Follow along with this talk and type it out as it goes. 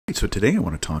So today I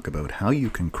want to talk about how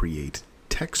you can create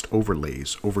text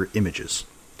overlays over images.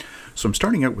 So I'm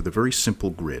starting out with a very simple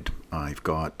grid. I've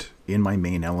got in my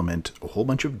main element a whole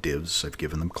bunch of divs. I've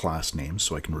given them class names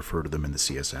so I can refer to them in the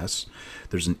CSS.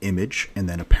 There's an image and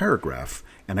then a paragraph,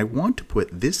 and I want to put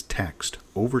this text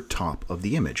over top of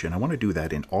the image, and I want to do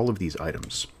that in all of these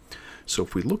items. So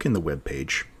if we look in the web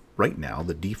page, right now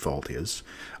the default is,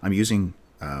 I'm using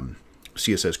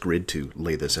CSS Grid to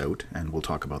lay this out, and we'll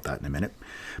talk about that in a minute.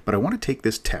 But I want to take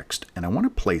this text and I want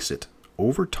to place it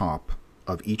over top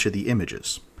of each of the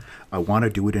images. I want to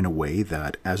do it in a way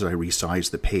that as I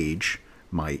resize the page,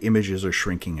 my images are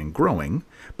shrinking and growing,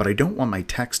 but I don't want my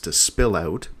text to spill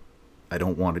out. I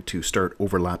don't want it to start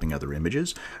overlapping other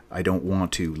images. I don't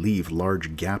want to leave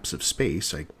large gaps of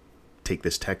space. I take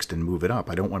this text and move it up.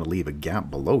 I don't want to leave a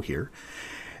gap below here.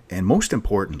 And most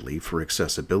importantly, for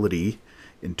accessibility,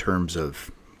 in terms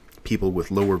of people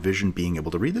with lower vision being able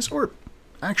to read this, or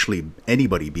actually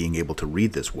anybody being able to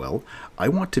read this well, I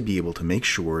want to be able to make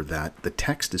sure that the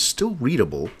text is still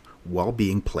readable while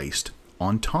being placed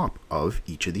on top of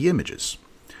each of the images.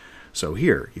 So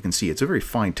here you can see it's a very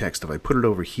fine text. If I put it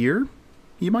over here,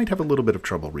 you might have a little bit of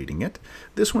trouble reading it.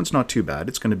 This one's not too bad.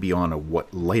 It's going to be on a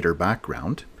lighter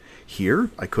background.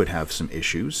 Here I could have some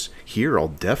issues. Here I'll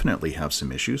definitely have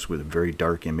some issues with a very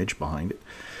dark image behind it.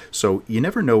 So you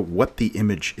never know what the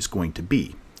image is going to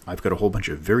be. I've got a whole bunch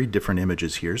of very different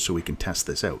images here so we can test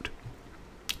this out.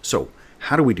 So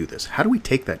how do we do this? How do we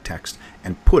take that text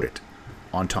and put it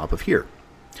on top of here?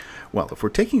 Well, if we're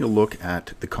taking a look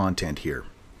at the content here,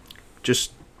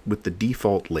 just with the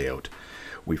default layout,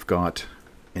 we've got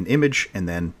an image and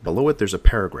then below it there's a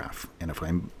paragraph. And if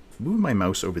I move my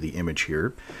mouse over the image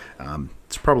here,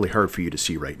 it's probably hard for you to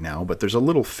see right now, but there's a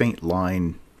little faint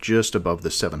line just above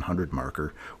the 700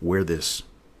 marker where this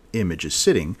image is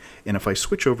sitting, and if I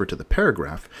switch over to the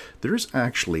paragraph, there's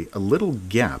actually a little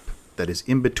gap that is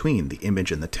in between the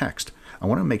image and the text. I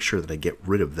want to make sure that I get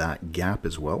rid of that gap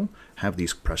as well, have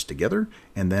these pressed together,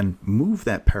 and then move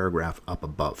that paragraph up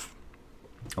above.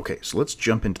 Okay, so let's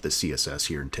jump into the CSS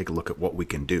here and take a look at what we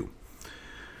can do.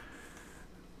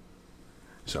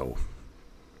 So,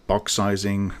 box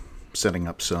sizing, setting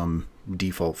up some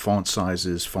default font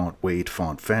sizes, font weight,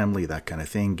 font family, that kind of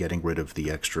thing, getting rid of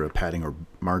the extra padding or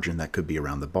margin that could be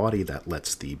around the body that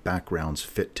lets the backgrounds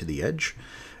fit to the edge.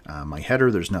 My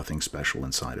header, there's nothing special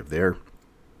inside of there.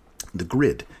 The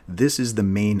grid, this is the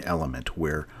main element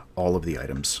where all of the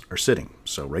items are sitting.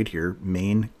 So right here,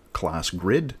 main class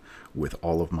grid with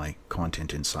all of my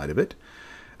content inside of it.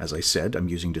 As I said, I'm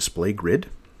using display grid,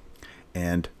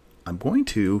 and I'm going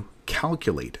to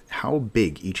calculate how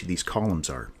big each of these columns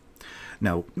are.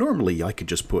 Now, normally I could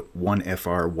just put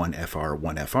 1FR, 1FR,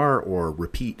 1FR, or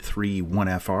repeat 3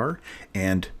 1FR,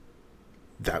 and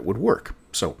that would work.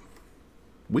 So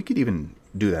we could even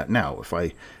do that now. If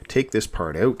I take this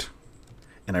part out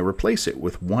and I replace it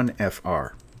with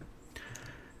 1FR,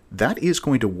 that is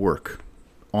going to work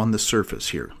on the surface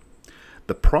here.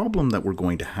 The problem that we're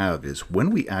going to have is when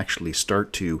we actually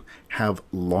start to have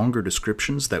longer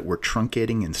descriptions that we're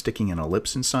truncating and sticking an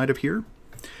ellipse inside of here,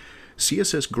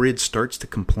 CSS Grid starts to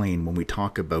complain when we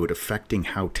talk about affecting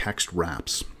how text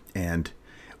wraps. And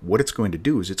what it's going to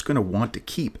do is it's going to want to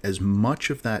keep as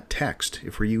much of that text,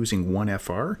 if we're using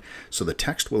 1FR, so the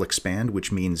text will expand,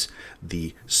 which means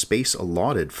the space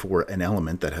allotted for an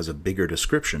element that has a bigger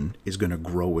description is going to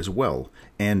grow as well.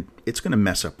 And it's going to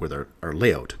mess up with our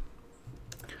layout.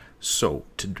 So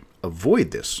to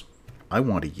avoid this, I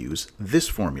want to use this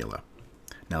formula.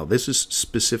 Now this is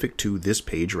specific to this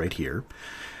page right here.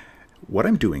 What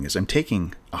I'm doing is I'm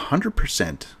taking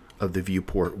 100% of the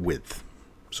viewport width.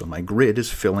 So my grid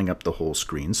is filling up the whole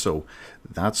screen. So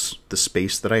that's the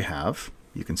space that I have.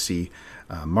 You can see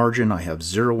margin, I have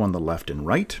 0 on the left and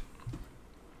right.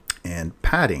 And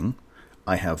padding,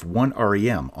 I have 1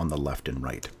 rem on the left and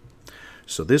right.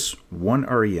 So this 1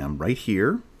 rem right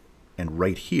here and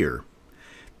right here,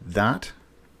 that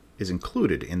is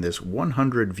included in this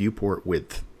 100 viewport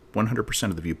width, 100%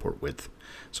 of the viewport width.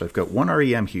 So I've got 1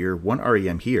 rem here, 1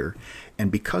 rem here,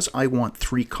 and because I want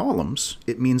 3 columns,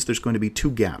 it means there's going to be 2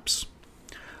 gaps.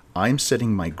 I'm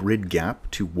setting my grid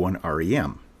gap to 1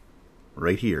 rem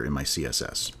right here in my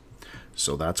CSS.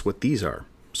 So that's what these are.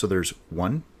 So there's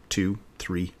 1, 2,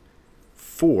 3,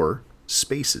 4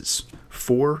 spaces,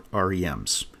 4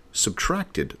 rems.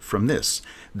 Subtracted from this,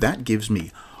 that gives me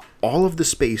all of the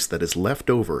space that is left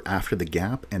over after the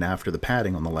gap and after the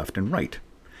padding on the left and right.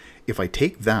 If I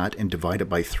take that and divide it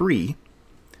by 3,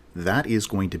 that is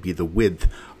going to be the width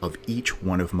of each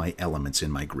one of my elements in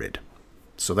my grid.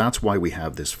 So that's why we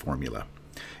have this formula.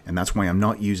 And that's why I'm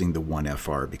not using the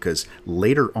 1FR, because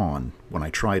later on, when I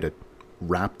try to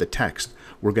wrap the text,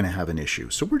 we're going to have an issue.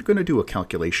 So we're going to do a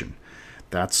calculation.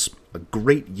 That's a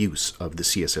great use of the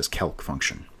CSS calc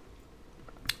function.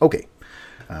 Okay,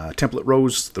 template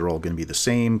rows, they're all going to be the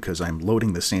same because I'm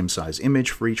loading the same size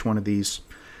image for each one of these.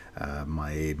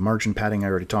 My margin padding I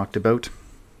already talked about.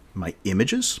 My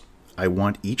images, I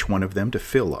want each one of them to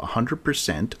fill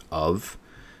 100% of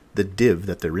the div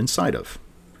that they're inside of.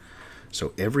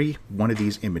 So every one of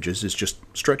these images is just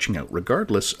stretching out,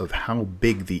 regardless of how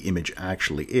big the image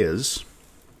actually is.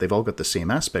 They've all got the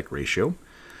same aspect ratio.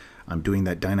 I'm doing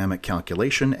that dynamic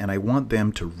calculation, and I want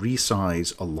them to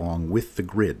resize along with the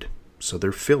grid. So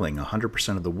they're filling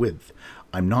 100% of the width.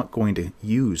 I'm not going to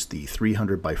use the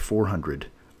 300 by 400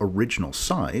 original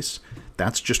size.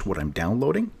 That's just what I'm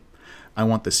downloading. I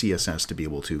want the CSS to be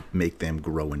able to make them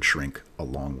grow and shrink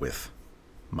along with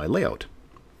my layout.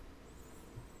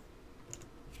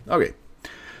 Okay,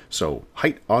 so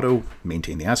height auto,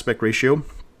 maintain the aspect ratio.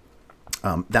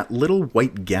 That little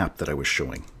white gap that I was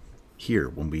showing here,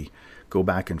 when we go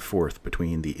back and forth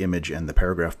between the image and the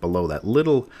paragraph below, that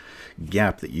little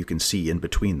gap that you can see in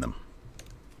between them,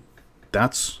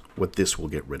 that's what this will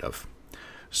get rid of.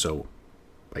 So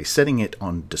by setting it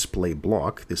on display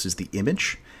block, this is the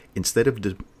image. Instead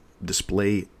of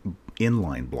display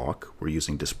inline block, we're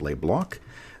using display block.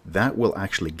 That will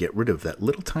actually get rid of that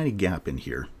little tiny gap in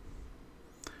here.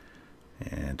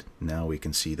 And now we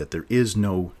can see that there is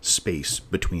no space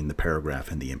between the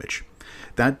paragraph and the image.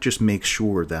 That just makes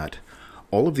sure that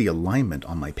all of the alignment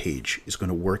on my page is going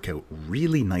to work out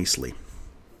really nicely.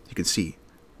 You can see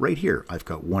right here I've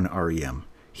got one REM.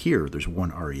 Here there's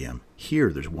one REM.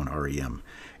 Here there's one REM.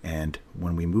 And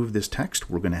when we move this text,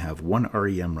 we're going to have one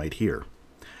REM right here.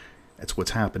 That's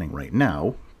what's happening right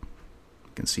now.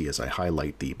 You can see as I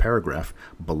highlight the paragraph,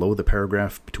 below the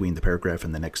paragraph, between the paragraph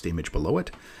and the next image below it,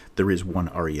 there is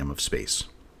one REM of space.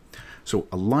 So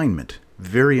alignment,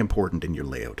 very important in your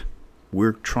layout.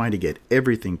 We're trying to get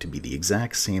everything to be the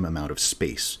exact same amount of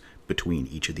space between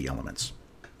each of the elements.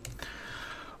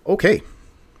 Okay,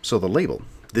 so the label.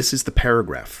 This is the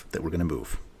paragraph that we're going to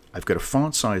move. I've got a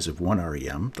font size of 1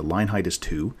 REM. The line height is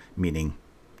 2, meaning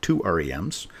 2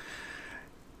 REMs.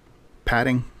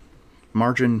 Padding,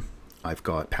 margin, I've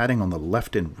got padding on the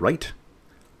left and right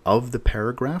of the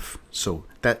paragraph, so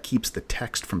that keeps the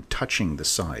text from touching the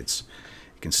sides.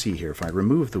 You can see here, if I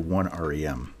remove the 1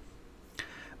 REM,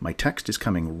 my text is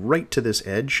coming right to this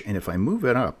edge, and if I move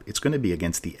it up, it's going to be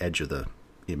against the edge of the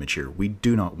image here. We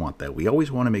do not want that. We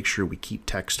always want to make sure we keep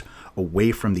text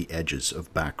away from the edges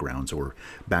of backgrounds or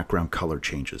background color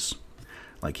changes.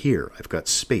 Like here, I've got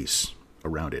space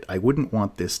around it. I wouldn't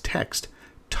want this text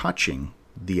touching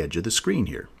the edge of the screen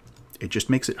here. It just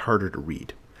makes it harder to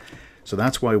read. So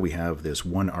that's why we have this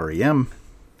 1 REM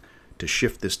to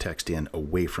shift this text in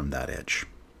away from that edge.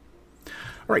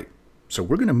 All right, so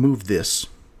we're going to move this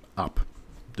up.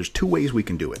 There's two ways we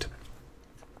can do it.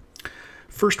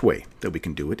 First way that we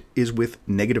can do it is with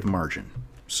negative margin.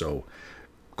 So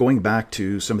going back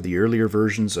to some of the earlier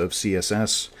versions of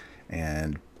CSS,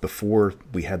 and before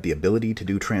we had the ability to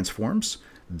do transforms,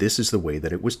 this is the way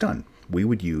that it was done. We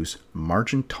would use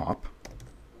margin top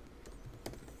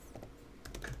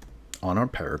on our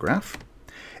paragraph,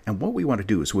 and what we want to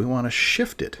do is we want to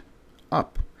shift it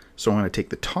up. So I'm going to take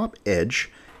the top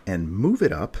edge and move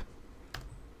it up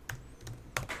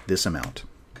this amount.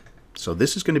 So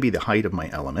this is going to be the height of my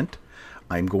element.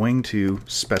 I'm going to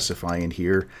specify in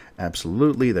here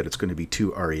absolutely that it's going to be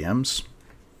 2 REMs.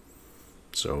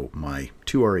 So my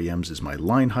 2 REMs is my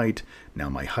line height. Now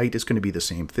my height is going to be the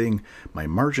same thing. My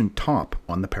margin top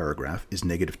on the paragraph is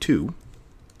 -2.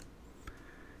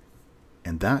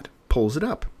 And that pulls it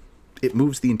up. It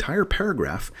moves the entire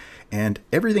paragraph, and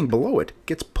everything below it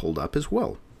gets pulled up as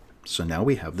well. So now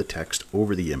we have the text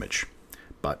over the image.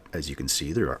 But as you can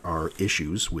see, there are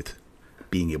issues with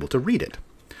being able to read it.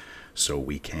 So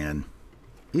we can,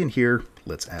 in here,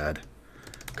 let's add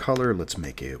color, let's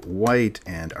make it white,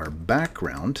 and our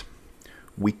background,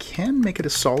 we can make it a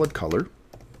solid color.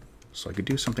 So I could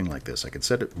do something like this. I could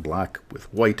set it black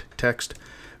with white text,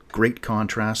 great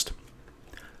contrast,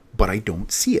 but I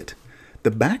don't see it.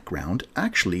 The background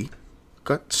actually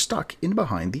got stuck in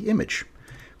behind the image.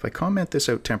 If I comment this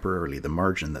out temporarily, the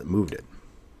margin that moved it,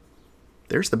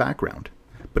 there's the background.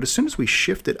 But as soon as we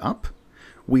shift it up,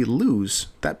 we lose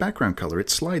that background color.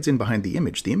 It slides in behind the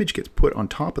image. The image gets put on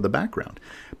top of the background.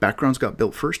 Backgrounds got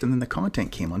built first, and then the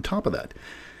content came on top of that.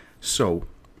 So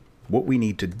what we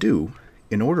need to do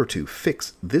in order to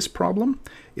fix this problem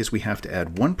is we have to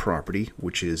add one property,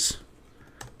 which is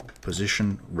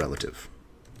position relative.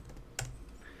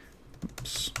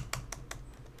 Oops.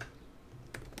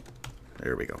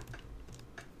 There we go.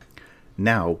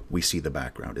 Now we see the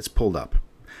background. It's pulled up.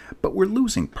 But we're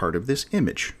losing part of this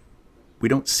image. We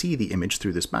don't see the image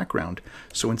through this background.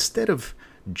 So instead of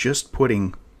just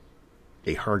putting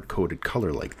a hard-coded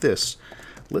color like this,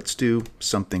 let's do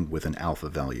something with an alpha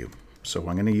value. So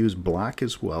I'm going to use black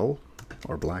as well,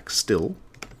 or black still.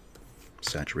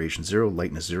 Saturation 0,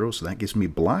 lightness 0, so that gives me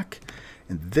black.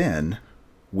 And then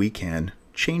we can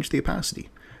change the opacity.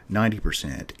 90%,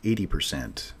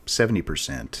 80%,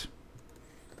 70%,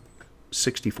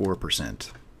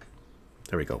 64%.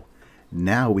 There we go.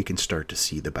 Now we can start to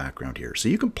see the background here. So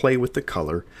you can play with the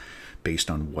color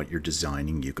based on what you're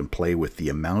designing. You can play with the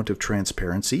amount of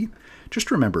transparency.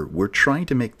 Just remember, we're trying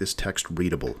to make this text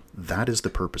readable. That is the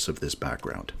purpose of this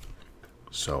background.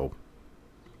 So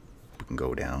we can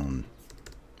go down,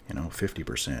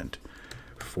 50%,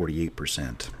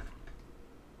 48%.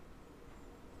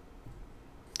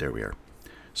 There we are.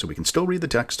 So we can still read the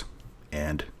text,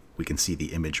 and we can see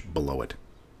the image below it.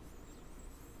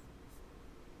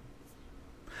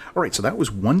 All right, so that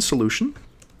was one solution.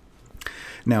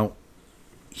 Now,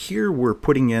 here we're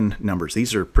putting in numbers.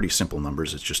 These are pretty simple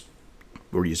numbers. It's just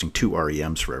we're using 2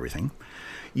 REMs for everything.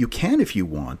 You can, if you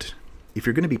want, if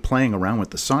you're going to be playing around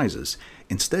with the sizes,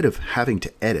 instead of having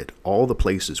to edit all the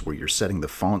places where you're setting the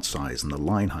font size and the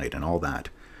line height and all that,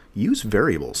 use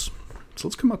variables. So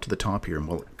let's come up to the top here and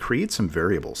we'll create some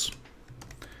variables.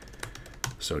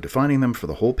 So defining them for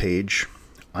the whole page,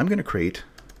 I'm going to create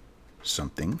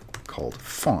something called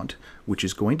font, which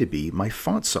is going to be my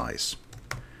font size.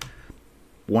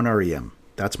 1 REM,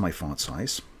 that's my font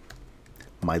size.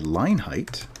 My line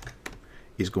height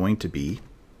is going to be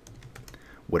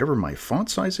whatever my font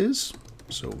size is,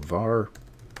 so var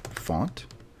font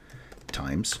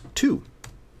times 2.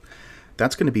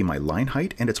 That's going to be my line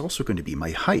height, and it's also going to be my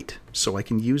height, so I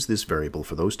can use this variable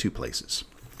for those 2 places.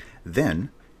 Then,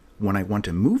 when I want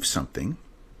to move something,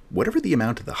 whatever the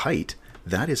amount of the height,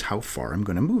 that is how far I'm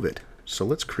going to move it. So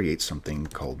let's create something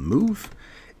called move,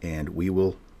 and we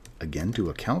will again do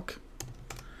a calc.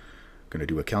 I'm going to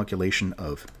do a calculation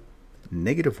of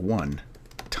 -1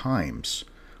 times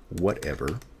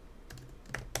whatever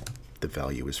the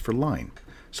value is for line.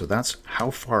 So that's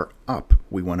how far up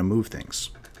we want to move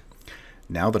things.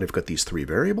 Now that I've got these 3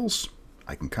 variables,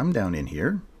 I can come down in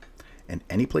here, and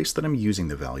any place that I'm using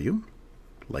the value,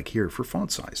 like here for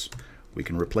font size, we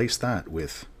can replace that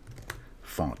with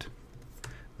font.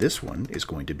 This one is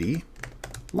going to be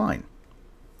line.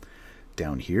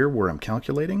 Down here where I'm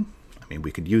calculating, I mean,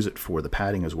 we could use it for the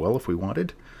padding as well if we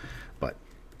wanted, but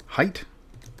height,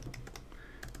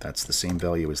 that's the same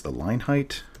value as the line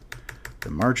height. The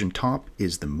margin top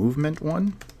is the movement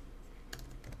one.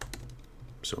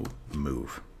 So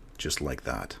move, just like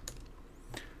that.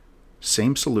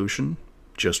 Same solution,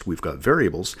 just we've got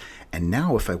variables. And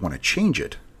now if I want to change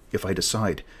it, if I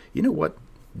decide, you know what,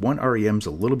 1 REM is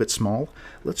a little bit small,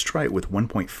 let's try it with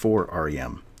 1.4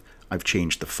 REM. I've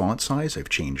changed the font size, I've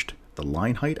changed the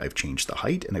line height, I've changed the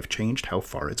height, and I've changed how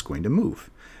far it's going to move.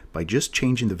 By just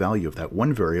changing the value of that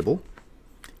one variable,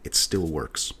 it still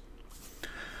works.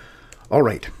 All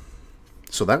right,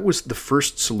 so that was the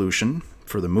first solution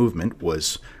for the movement,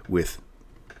 was with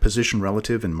position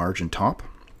relative and margin top.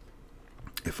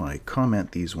 If I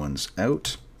comment these ones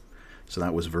out, so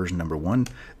that was version number 1.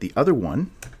 The other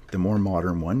one, the more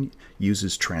modern one,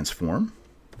 uses transform.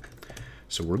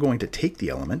 So we're going to take the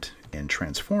element and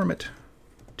transform it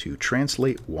to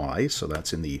translate Y, so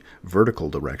that's in the vertical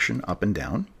direction, up and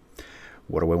down.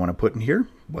 What do I want to put in here?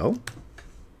 Well,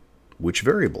 which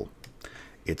variable?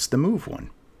 It's the move one,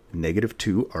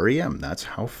 -2 REM. That's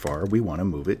how far we want to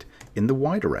move it in the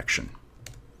Y direction.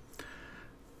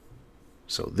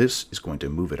 So this is going to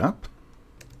move it up.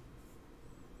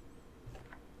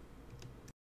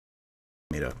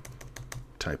 Made a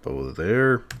typo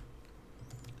there.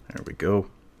 There we go.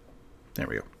 There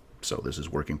we go. So this is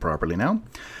working properly now.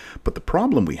 But the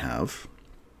problem we have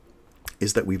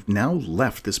is that we've now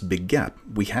left this big gap.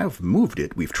 We have moved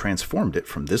it, we've transformed it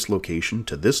from this location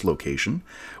to this location,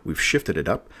 we've shifted it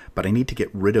up, but I need to get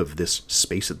rid of this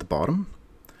space at the bottom.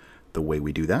 The way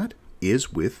we do that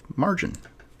is with margin.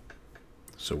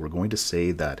 So we're going to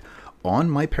say that on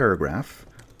my paragraph,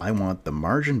 I want the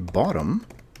margin bottom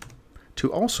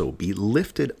to also be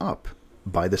lifted up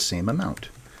by the same amount.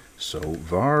 So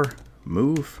var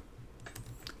move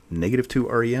 -2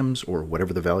 REMs, or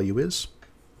whatever the value is.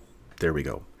 There we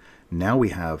go. Now we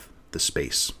have the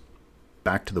space.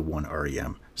 Back to the 1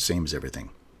 REM, same as everything.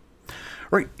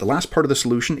 All right, the last part of the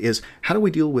solution is how do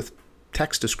we deal with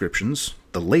text descriptions,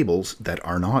 the labels that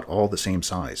are not all the same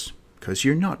size? Because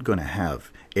you're not going to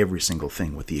have every single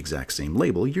thing with the exact same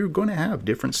label. You're going to have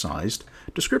different sized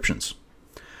descriptions.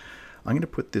 I'm going to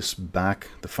put this back,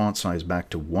 the font size back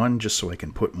to 1, just so I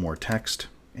can put more text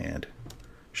and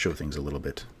show things a little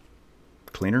bit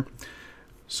cleaner.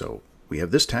 So we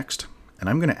have this text, and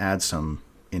I'm going to add some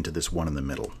into this one in the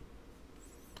middle.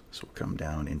 So we'll come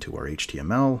down into our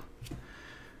HTML.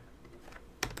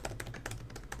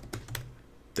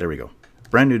 There we go.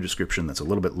 Brand new description that's a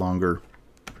little bit longer.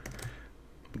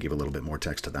 We'll give a little bit more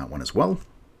text to that one as well.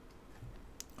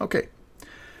 Okay.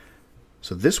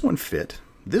 So this one fit.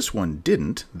 This one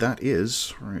didn't. That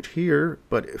is right here.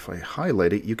 But if I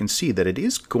highlight it, you can see that it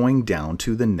is going down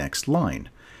to the next line.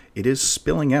 It is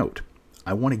spilling out.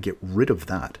 I want to get rid of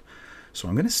that. So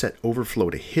I'm going to set overflow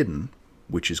to hidden,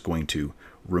 which is going to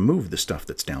remove the stuff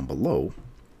that's down below.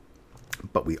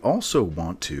 But we also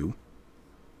want to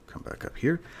come back up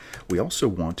here. We also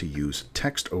want to use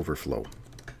text overflow.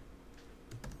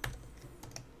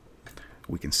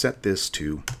 We can set this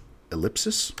to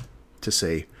ellipsis to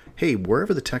say, hey,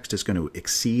 wherever the text is going to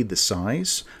exceed the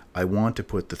size, I want to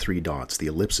put the 3 dots, the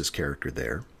ellipsis character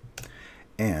there.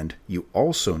 And you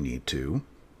also need to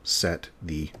set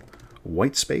the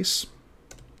white space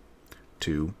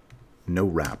to no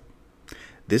wrap.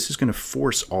 This is going to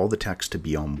force all the text to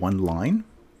be on one line.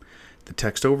 The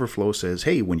text overflow says,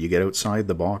 hey, when you get outside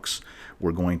the box,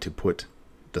 we're going to put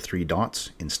the 3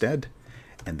 dots instead.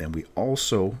 And then we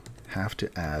also have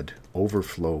to add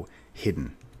overflow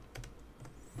hidden,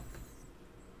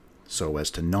 so as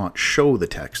to not show the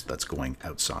text that's going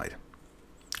outside.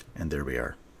 And there we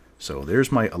are. So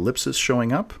there's my ellipsis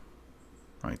showing up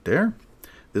right there.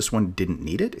 This one didn't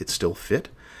need it. It still fit.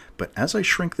 But as I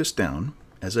shrink this down,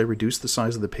 as I reduce the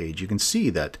size of the page, you can see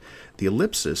that the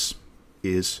ellipsis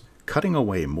is cutting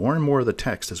away more and more of the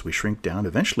text as we shrink down.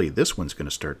 Eventually this one's going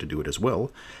to start to do it as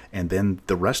well, and then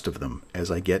the rest of them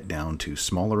as I get down to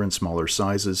smaller and smaller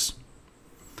sizes.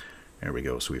 There we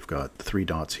go. So we've got the 3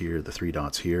 dots here, the 3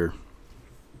 dots here,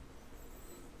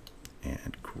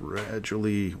 and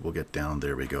gradually we'll get down.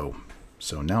 There we go.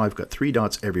 So now I've got 3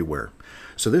 dots everywhere.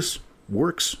 So this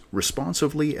works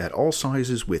responsively at all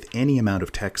sizes with any amount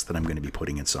of text that I'm going to be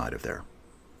putting inside of there.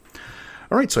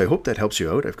 All right, so I hope that helps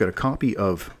you out. I've got a copy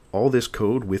of all this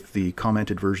code with the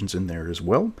commented versions in there as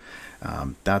well.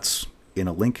 That's in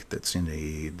a link that's in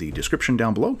the description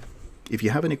down below. If you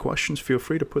have any questions, feel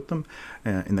free to put them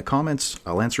in the comments.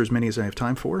 I'll answer as many as I have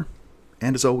time for.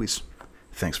 And as always,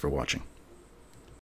 thanks for watching.